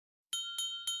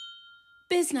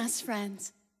Business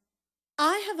friends.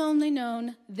 I have only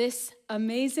known this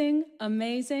amazing,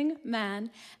 amazing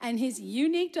man and his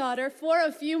unique daughter for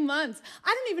a few months.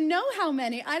 I don't even know how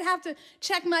many. I'd have to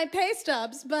check my pay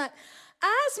stubs, but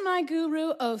as my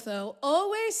guru Otho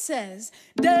always says,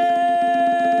 Deo.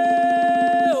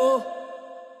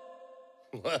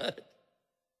 What?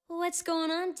 What's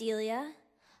going on, Delia?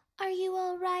 Are you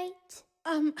all right?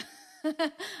 I'm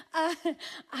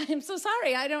so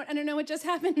sorry. I don't know what just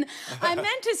happened. I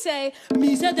meant to say,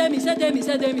 mi se de.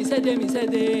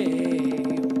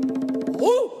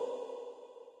 Ooh!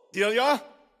 Delia,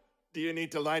 do you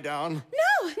need to lie down? No,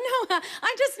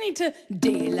 I just need to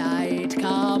daylight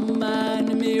come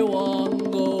and me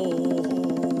won't go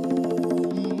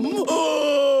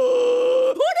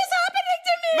home. What is happening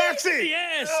to me? Maxie!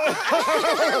 Yes!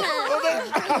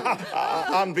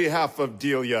 On behalf of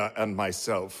Delia and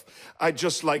myself, I'd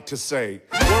just like to say,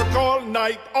 work all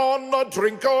night on a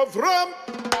drink of rum.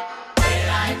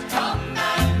 Daylight come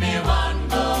and me won't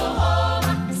go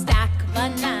home. Stack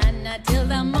banana till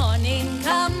the morning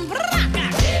come.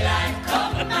 Daylight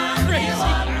come and me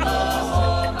won't go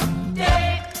home.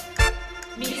 Day,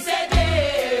 me say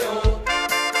day-o.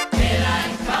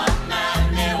 Daylight come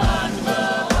and me won't go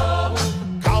home.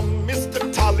 Come, Mr.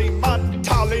 Tallyman,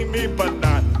 tally me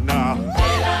banana.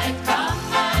 Daylight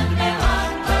come and me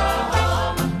won't go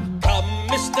home. Come,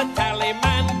 Mr.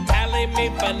 Tallyman, tally me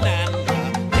banana.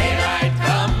 Daylight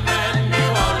come and me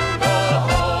won't go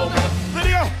home.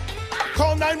 Lydia,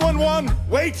 call 911.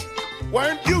 Wait, why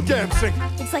aren't you dancing?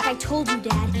 It's like I told you,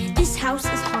 Dad. This house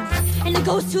is haunted, and the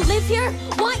ghosts who live here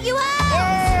want you out!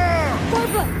 Ah!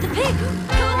 Barbara, the pig!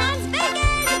 Who wants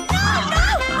bacon? No,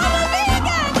 I'm a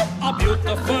vegan! A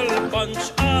beautiful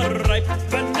bunch of ripe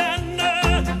banana.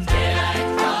 Daylight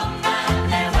come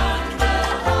and me won't go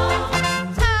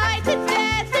home. Tied to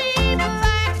deathly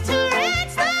black to red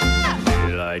star.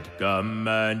 Daylight come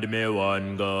and me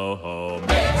one go home.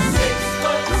 6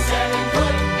 foot, 7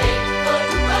 foot, 8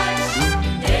 foot bunch.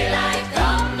 Daylight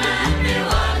come and me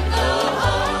won't go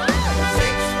home.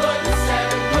 6 foot,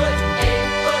 7 foot,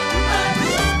 8 foot bunch.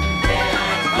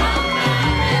 Daylight come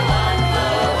and me won't go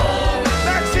home.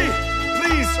 Maxie,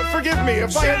 please forgive me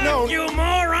if I had known. You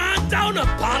moron! Don't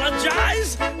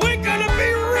apologize! We're gonna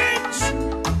be rich!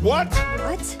 What?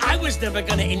 What? I was never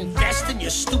gonna invest in your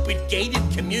stupid gated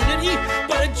community,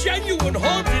 but a genuine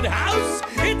haunted house?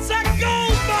 It's a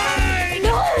gold mine!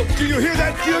 No! Do you hear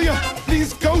that, Delia?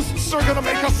 These ghosts are gonna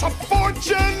make us a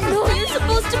fortune! No, you're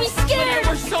supposed to be scared!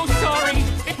 We're so sorry!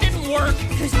 It didn't work!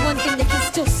 There's one thing that can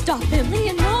still stop him.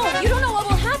 Leah, no! You don't know what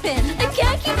will happen! I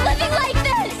can't keep living like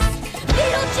this!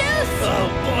 Beetlejuice! Oh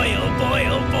boy, oh boy,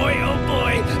 oh boy, oh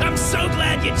boy! I'm so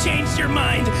glad you changed your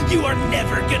mind! You are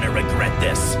never gonna regret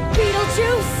this!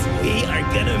 Beetlejuice! We are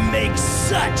gonna make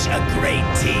such a great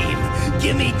team!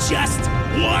 Give me just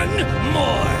one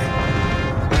more!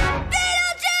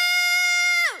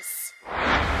 Beetlejuice!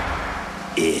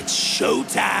 It's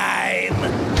showtime!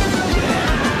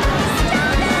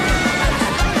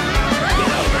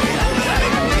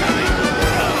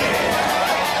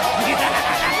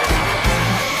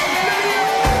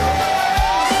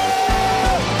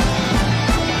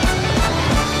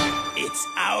 It's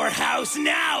our house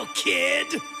now,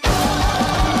 kid!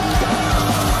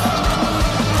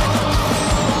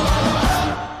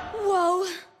 Whoa.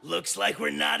 Looks like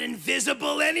we're not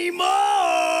invisible anymore!